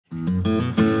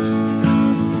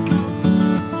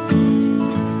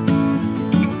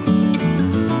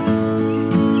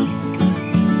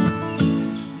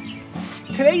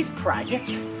project.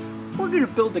 We're going to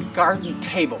build a garden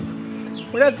table.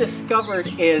 What I've discovered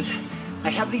is I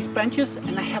have these benches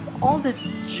and I have all this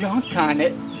junk on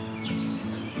it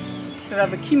that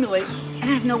I've accumulated and I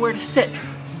have nowhere to sit.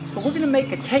 So we're going to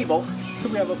make a table so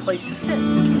we have a place to sit.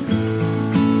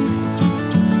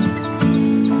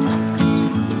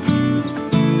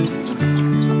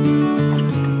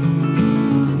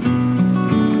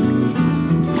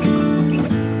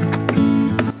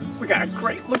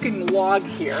 Great looking log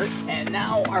here, and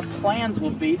now our plans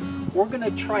will be we're going to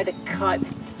try to cut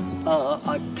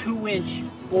a 2-inch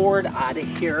board out of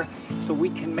here so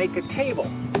we can make a table.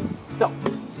 So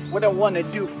what I want to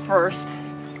do first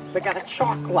is I got a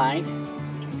chalk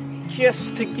line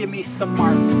just to give me some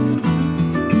marks.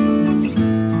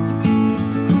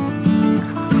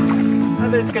 Now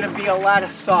there's going to be a lot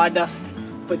of sawdust,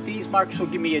 but these marks will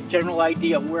give me a general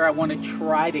idea of where I want to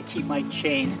try to keep my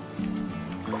chain.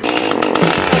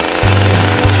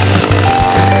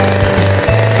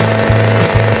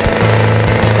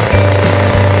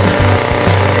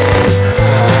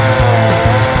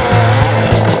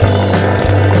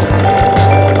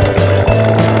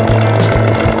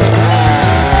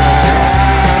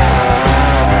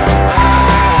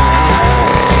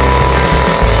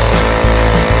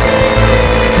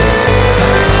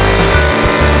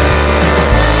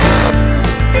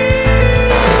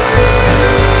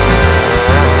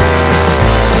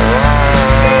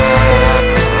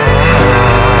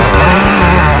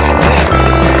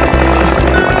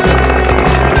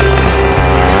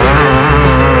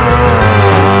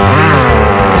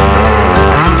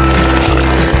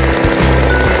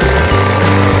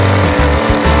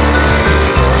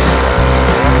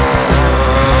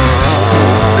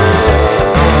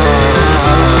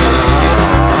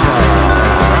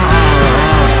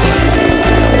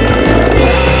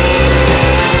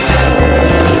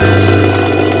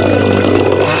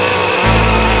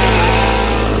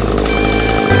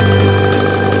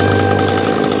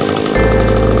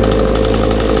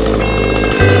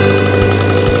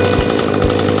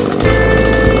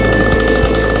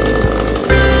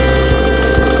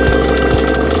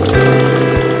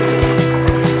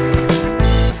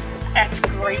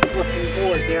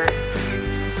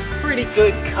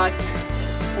 Good cut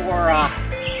for a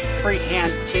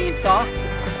freehand chainsaw.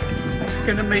 That's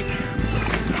gonna make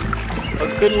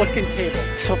a good looking table.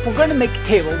 So if we're gonna make a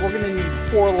table, we're gonna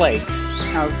need 4 legs.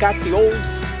 Now I've got the old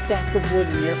stack of wood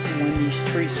in there from when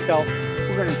these trees fell.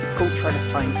 We're gonna go try to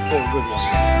find 4 good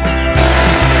ones.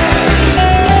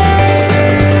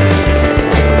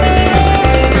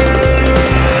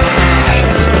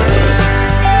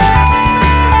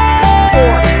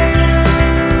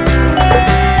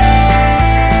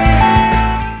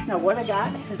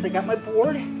 I got my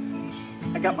board,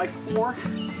 I got my 4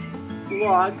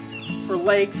 logs for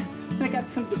legs, and I got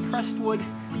some depressed wood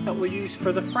that we'll use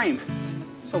for the frame.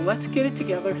 So let's get it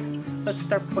together, let's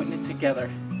start putting it together.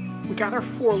 We got our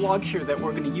 4 logs here that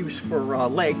we're going to use for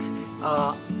legs.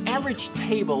 Average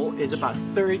table is about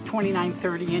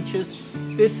 29-30 inches.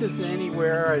 This is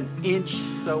anywhere an inch,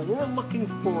 so we're looking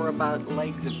for about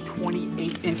legs of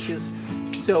 28 inches.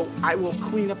 So I will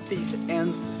clean up these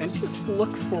ends and just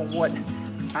look for what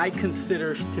I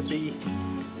consider to be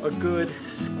a good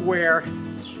square,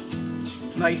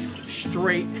 nice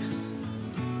straight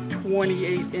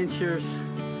 28 inches.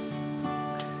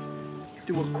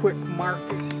 Do a quick mark.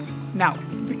 Now,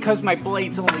 because my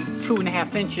blade's only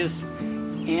 2.5 inches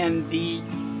and the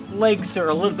legs are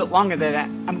a little bit longer than that,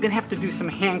 I'm gonna have to do some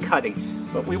hand cutting.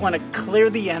 But we want to clear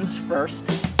the ends first.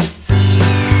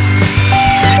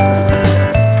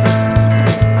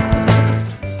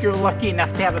 If you're lucky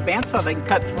enough to have a bandsaw that can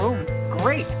cut through them,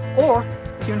 great. Or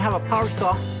if you don't have a power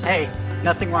saw, hey,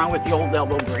 nothing wrong with the old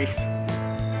elbow grease.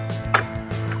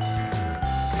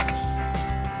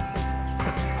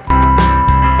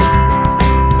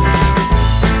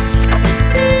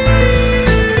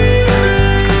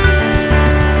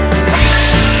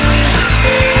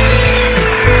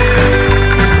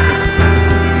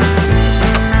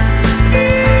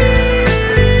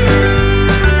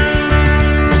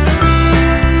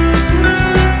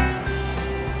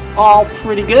 All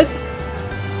pretty good.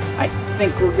 I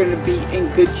think we're going to be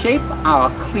in good shape. I'll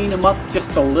clean them up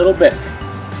just a little bit.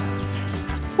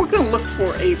 We're going to look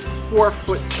for a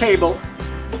 4-foot table.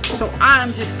 So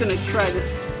I'm just going to try to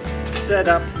set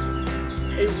up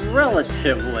a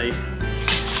relatively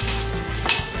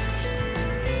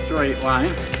straight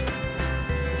line.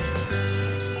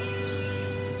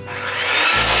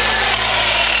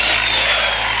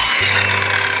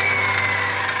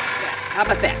 How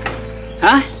about that?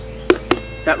 Huh?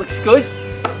 That looks good.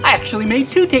 I actually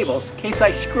made 2 tables. In case I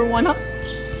screw one up,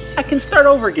 I can start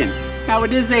over again. Now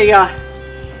it is a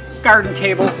garden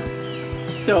table,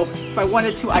 so if I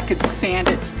wanted to, I could sand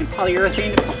it and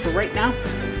polyurethane it, but for right now,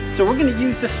 so we're going to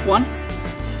use this one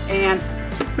and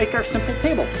make our simple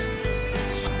table.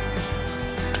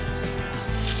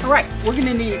 All right, we're going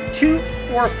to need 2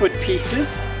 4-foot pieces.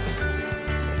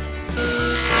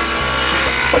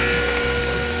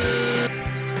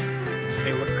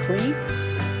 They look clean.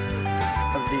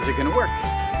 These are going to work.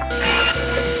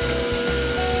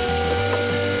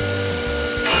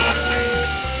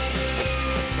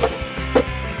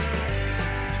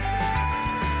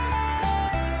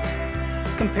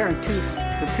 Comparing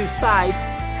the two sides,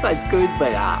 this side's good,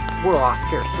 but we're off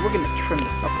here, so we're going to trim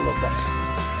this up a little bit.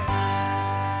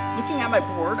 Looking at my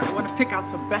board, I want to pick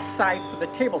out the best side for the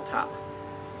tabletop.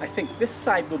 I think this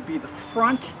side will be the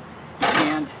front,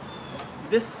 and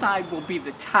this side will be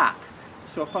the top.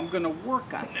 So if I'm going to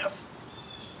work on this,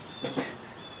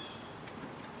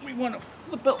 we want to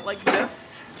flip it like this,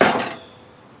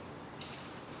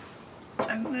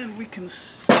 and then we can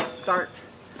start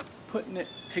putting it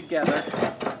together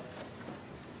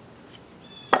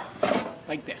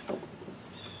like this.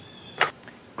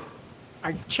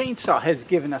 Our chainsaw has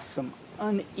given us some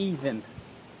uneven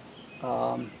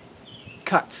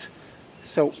cuts,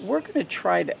 so we're going to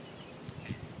try to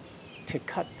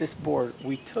cut this board.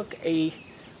 We took the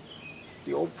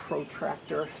old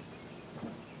protractor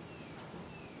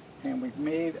and we've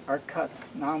made our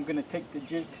cuts. Now I'm going to take the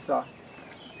jigsaw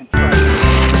and try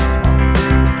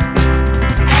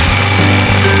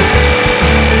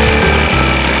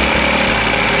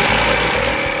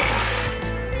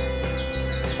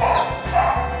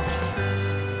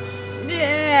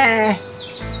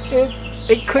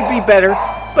it could be better,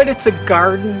 but it's a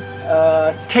garden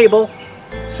table,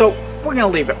 so we're going to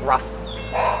leave it rough.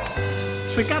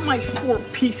 So I got my 4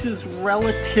 pieces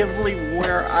relatively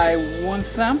where I want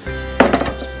them,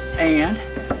 and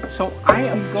so I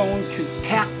am going to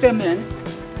tack them in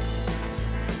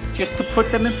just to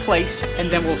put them in place, and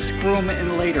then we'll screw them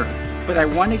in later. But I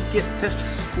want to get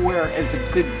this square as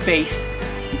a good base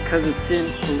because it's in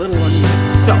a little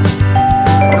uneven. So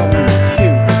I'm going to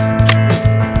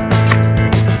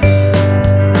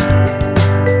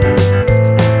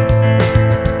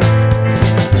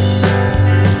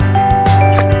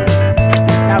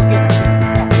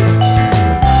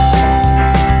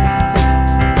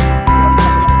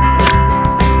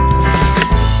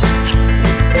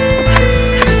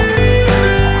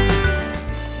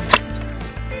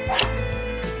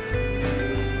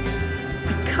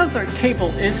our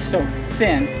table is so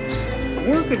thin,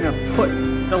 we're going to put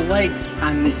the legs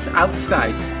on this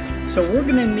outside. So we're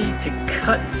going to need to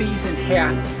cut these in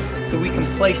half so we can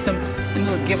place them, and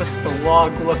it'll give us the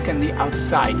log look on the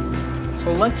outside.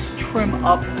 So let's trim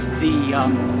up the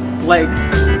legs.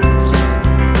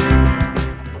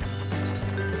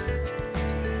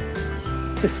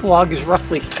 This log is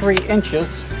roughly 3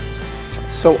 inches,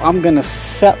 so I'm going to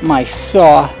set my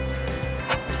saw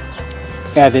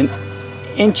at 1.5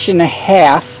 inches,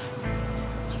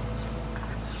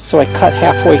 so I cut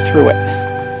halfway through it.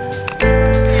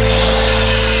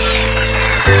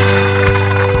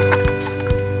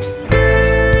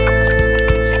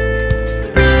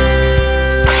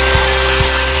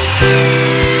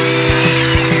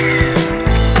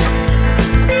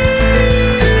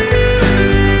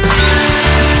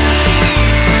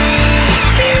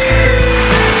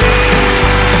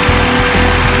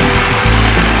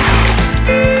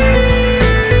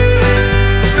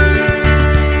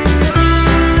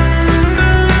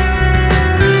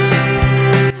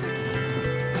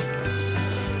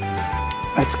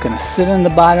 It's going to sit in the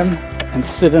bottom and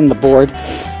sit in the board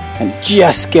and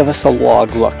just give us a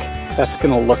log look. That's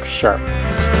going to look sharp.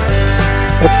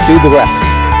 Let's do the rest.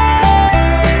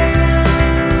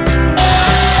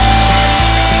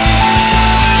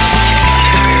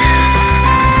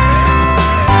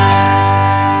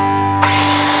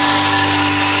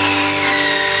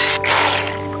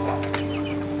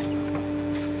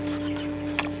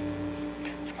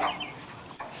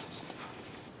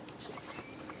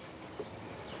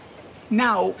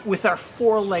 Now, with our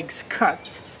 4 legs cut,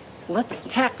 let's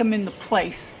tack them into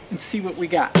place and see what we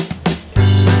got.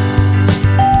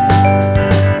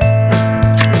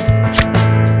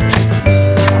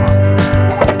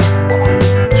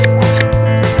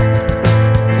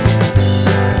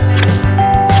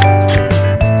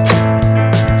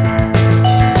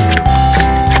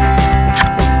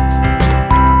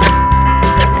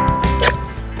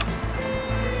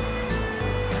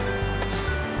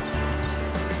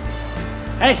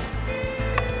 Hey,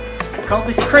 I call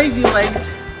these crazy legs.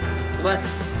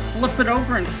 Let's flip it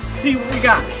over and see what we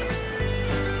got.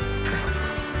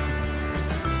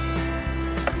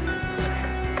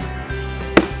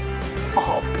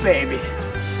 baby.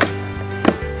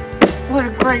 What a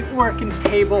great working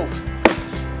table.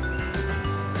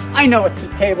 I know it's a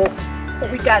table,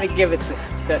 but we gotta give it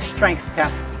the strength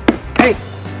test. Hey,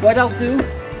 what I'll do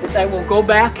is I will go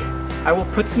back, I will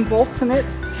put some bolts in it,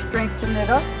 strengthen it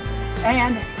up,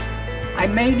 and I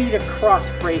may need a cross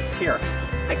brace here.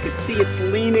 I could see it's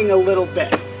leaning a little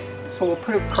bit, so we'll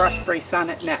put a cross brace on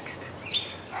it next.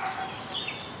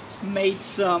 Made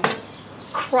some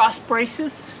cross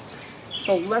braces,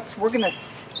 so we're gonna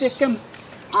stick them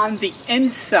on the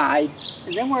inside,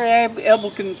 and then we're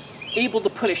able to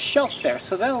put a shelf there,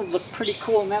 so that'll look pretty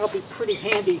cool, and that'll be pretty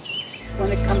handy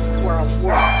when it comes to our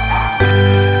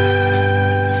work.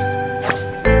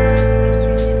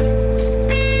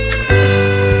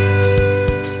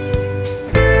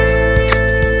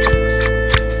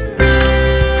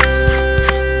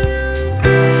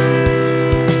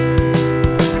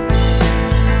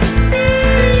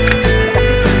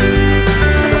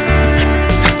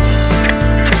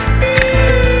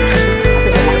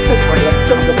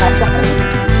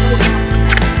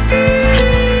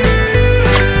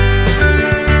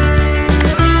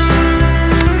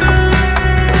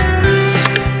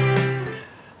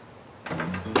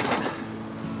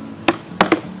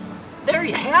 There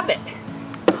you have it,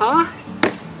 huh?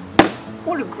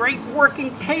 What a great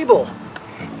working table.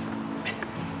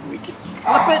 We can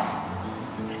flip it.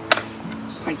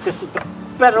 I think this is the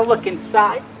better looking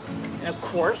side. And of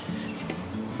course,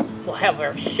 we'll have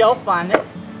our shelf on it.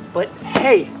 But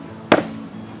hey,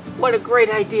 what a great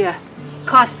idea.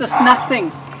 Cost us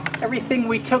nothing. Everything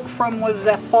we took from was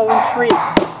that fallen tree.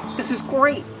 This is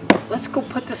great. Let's go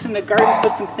put this in the garden,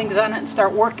 put some things on it and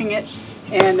start working it.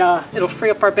 And it'll free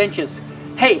up our benches.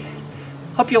 Hey,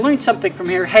 hope you learned something from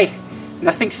here. Hey,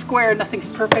 nothing's square, nothing's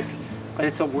perfect, but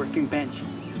it's a working bench.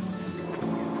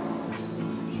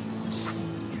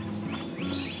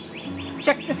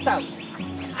 Check this out.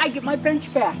 I get my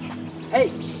bench back. Hey,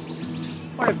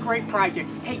 what a great project.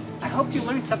 Hey, I hope you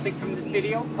learned something from this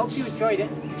video. Hope you enjoyed it.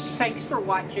 Thanks for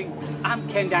watching. I'm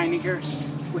Ken Deininger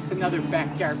with another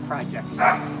backyard project.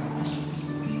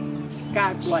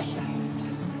 God bless you.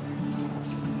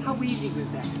 How easy was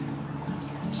that?